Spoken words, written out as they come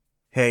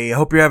Hey, I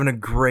hope you're having a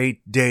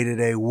great day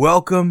today.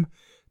 Welcome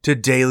to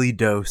Daily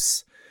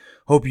Dose.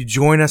 Hope you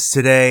join us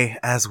today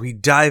as we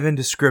dive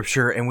into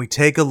Scripture and we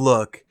take a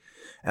look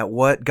at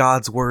what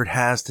God's Word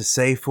has to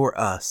say for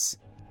us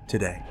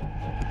today.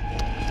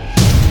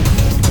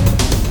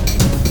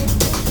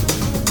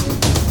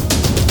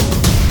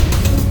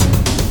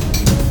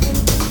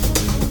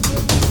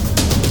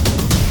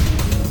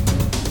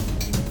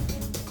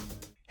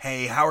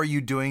 Hey, how are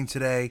you doing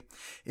today?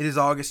 It is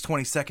August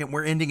 22nd.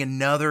 We're ending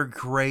another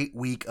great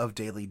week of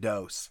Daily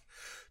Dose.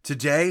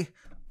 Today,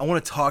 I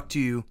want to talk to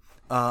you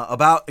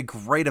about a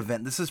great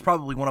event. This is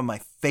probably one of my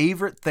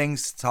favorite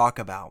things to talk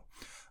about,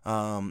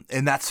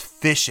 and that's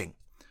fishing.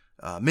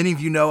 Many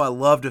of you know I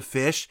love to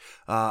fish.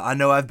 I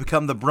know I've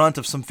become the brunt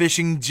of some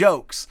fishing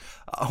jokes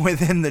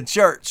within the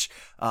church,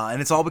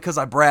 and it's all because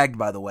I bragged,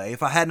 by the way.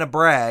 If I hadn't have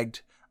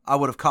bragged, I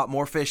would have caught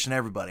more fish than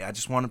everybody. I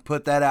just want to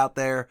put that out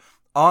there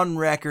on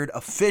record,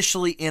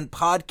 officially in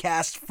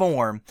podcast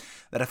form,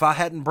 that if I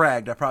hadn't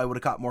bragged, I probably would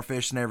have caught more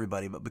fish than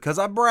everybody. But because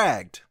I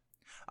bragged,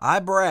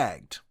 I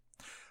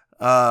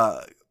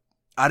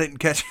didn't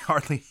catch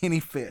hardly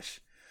any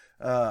fish.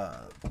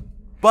 But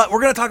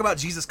we're going to talk about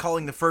Jesus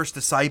calling the first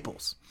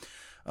disciples.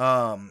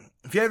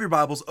 If you have your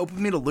Bibles, open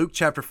with me to Luke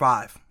chapter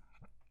 5.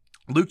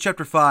 Luke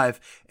chapter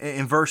 5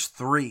 in verse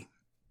 3.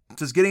 It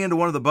says, getting into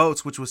one of the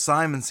boats, which was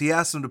Simon's, he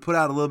asked him to put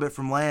out a little bit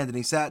from land, and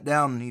he sat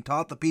down and he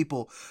taught the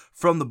people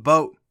from the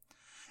boat.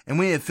 And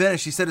when he had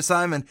finished, he said to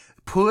Simon,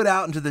 put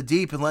out into the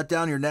deep and let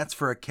down your nets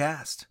for a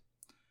cast.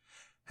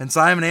 And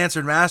Simon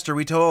answered, Master,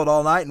 we toiled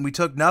all night and we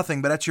took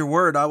nothing, but at your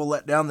word I will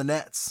let down the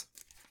nets.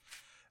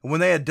 And when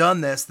they had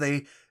done this,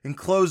 they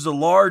enclosed a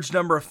large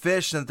number of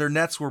fish, and that their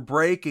nets were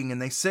breaking, and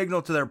they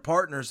signaled to their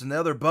partners in the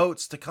other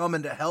boats to come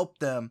and to help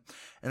them.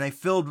 And they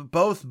filled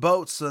both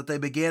boats so that they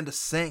began to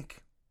sink.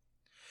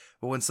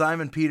 But when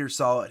Simon Peter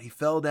saw it, he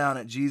fell down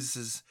at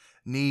Jesus'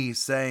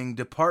 knees, saying,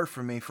 depart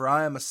from me, for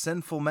I am a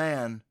sinful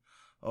man,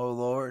 O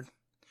Lord.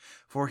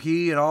 For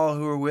he and all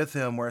who were with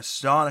him were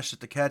astonished at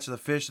the catch of the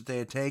fish that they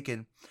had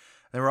taken.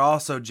 There were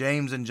also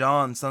James and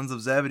John, sons of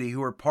Zebedee,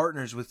 who were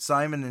partners with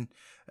Simon.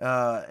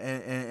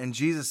 And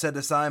Jesus said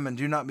to Simon,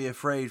 do not be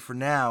afraid, for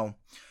now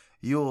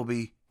you will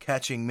be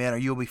catching men, or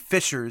you will be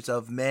fishers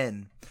of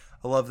men.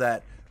 I love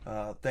that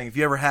thing. If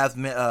you ever have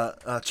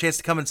a chance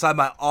to come inside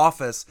my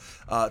office,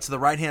 to the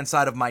right-hand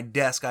side of my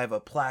desk, I have a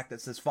plaque that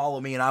says,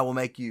 follow me and I will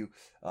make you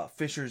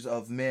fishers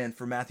of men,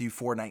 for Matthew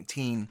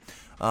 4:19.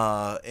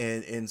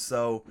 And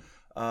so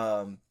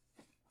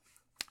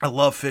I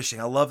love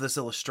fishing. I love this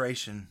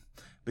illustration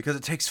because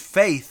it takes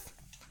faith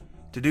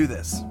to do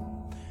this.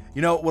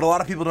 You know, what a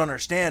lot of people don't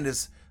understand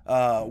is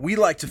we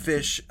like to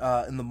fish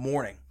in the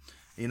morning.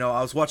 You know,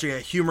 I was watching a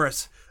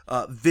humorous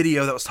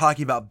video that was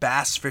talking about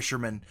bass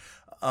fishermen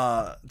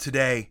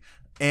today,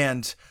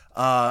 and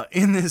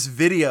in this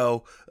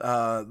video,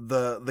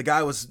 the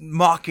guy was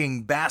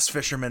mocking bass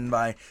fishermen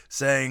by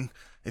saying,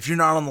 if you're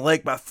not on the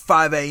lake by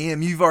 5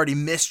 a.m., you've already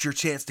missed your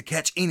chance to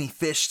catch any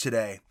fish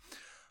today.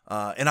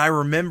 And I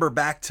remember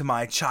back to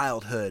my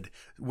childhood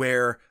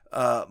where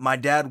my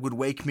dad would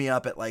wake me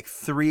up at like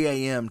 3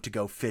 a.m. to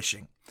go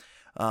fishing.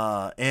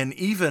 And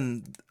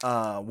even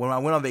when I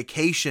went on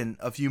vacation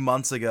a few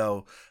months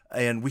ago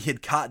and we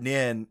had gotten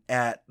in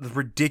at the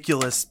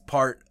ridiculous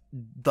part,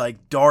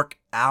 like dark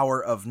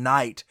hour of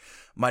night,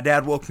 my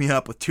dad woke me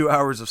up with 2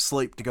 hours of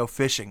sleep to go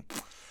fishing.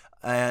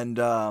 And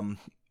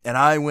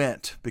I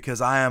went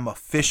because I am a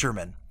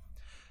fisherman.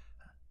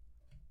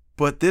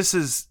 But this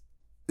is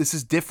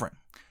different.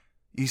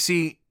 You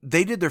see,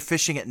 they did their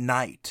fishing at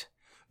night.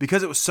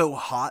 Because it was so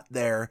hot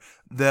there,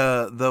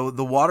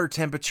 the water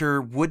temperature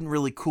wouldn't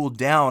really cool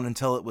down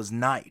until it was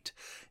night.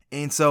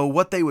 And so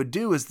what they would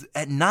do is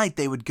at night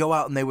they would go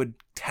out and they would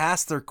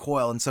cast their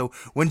coil. And so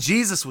when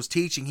Jesus was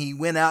teaching, he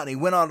went out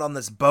on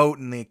this boat,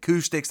 and the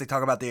acoustics, they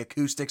talk about the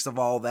acoustics of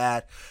all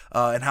that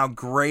and how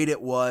great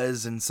it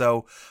was. And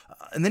so,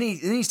 and then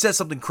he says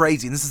something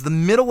crazy. And this is the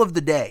middle of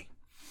the day.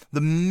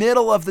 The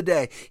middle of the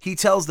day, he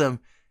tells them,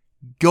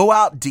 go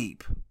out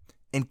deep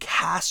and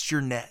cast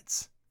your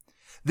nets.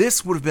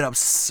 This would have been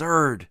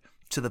absurd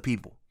to the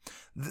people,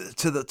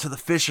 to the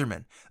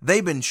fishermen.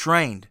 They've been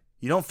trained.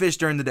 You don't fish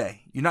during the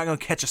day. You're not going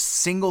to catch a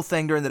single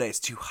thing during the day. It's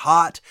too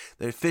hot.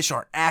 The fish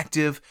aren't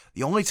active.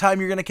 The only time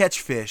you're going to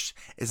catch fish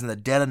is in the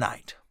dead of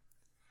night.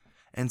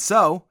 And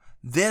so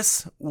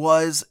this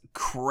was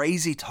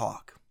crazy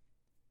talk.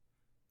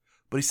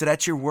 But he said,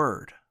 at your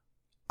word,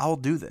 I'll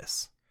do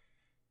this.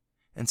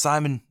 And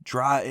Simon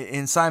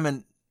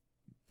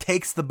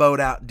takes the boat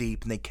out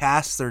deep, and they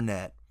cast their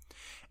net.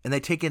 And they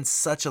take in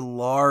such a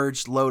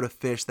large load of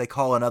fish, they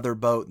call another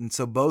boat. And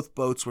so both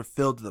boats were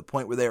filled to the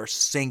point where they are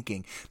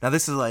sinking. Now,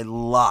 this is a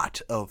lot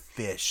of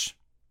fish.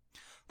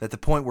 At the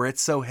point where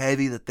it's so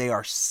heavy that they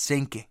are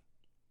sinking.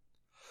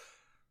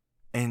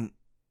 And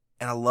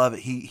I love it.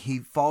 He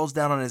falls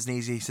down on his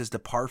knees and he says,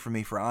 depart from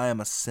me, for I am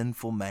a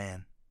sinful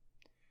man.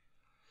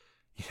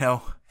 You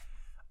know,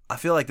 I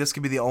feel like this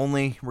could be the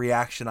only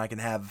reaction I can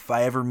have if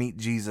I ever meet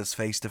Jesus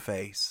face to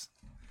face.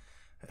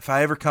 If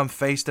I ever come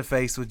face to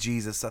face with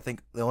Jesus, I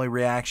think the only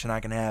reaction I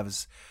can have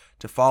is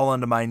to fall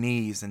onto my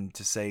knees and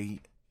to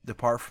say,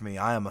 depart from me,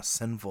 I am a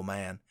sinful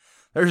man.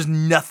 There's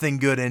nothing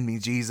good in me,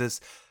 Jesus.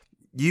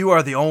 You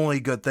are the only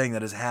good thing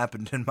that has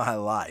happened in my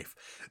life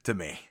to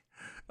me.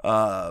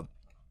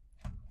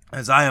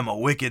 As I am a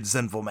wicked,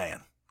 sinful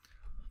man.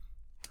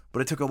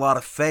 But it took a lot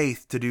of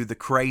faith to do the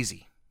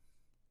crazy.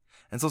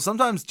 And so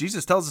sometimes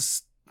Jesus tells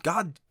us,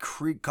 God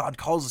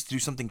calls us to do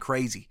something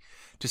crazy.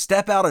 To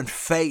step out in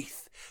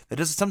faith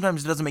that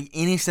sometimes it doesn't make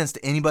any sense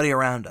to anybody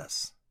around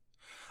us.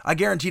 I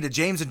guarantee to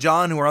James and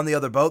John, who are on the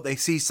other boat, they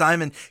see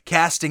Simon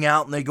casting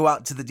out and they go out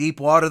into the deep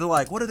water. They're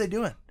like, what are they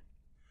doing?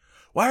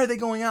 Why are they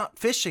going out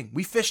fishing?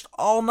 We fished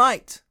all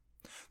night.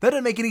 That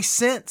doesn't make any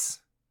sense.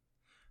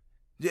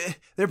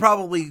 They're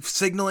probably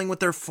signaling with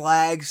their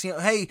flags.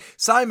 Hey,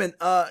 Simon,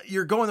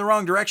 you're going the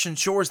wrong direction.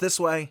 Shore's this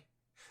way.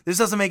 This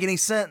doesn't make any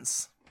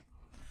sense.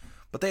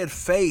 But they had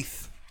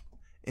faith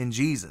in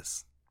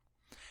Jesus.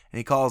 And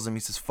he calls them, he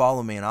says,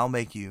 follow me and I'll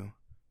make you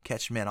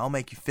catch men. I'll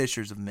make you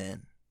fishers of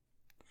men.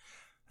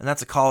 And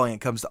that's a calling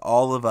that comes to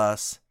all of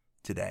us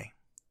today.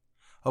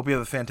 Hope you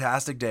have a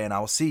fantastic day, and I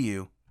will see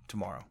you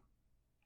tomorrow.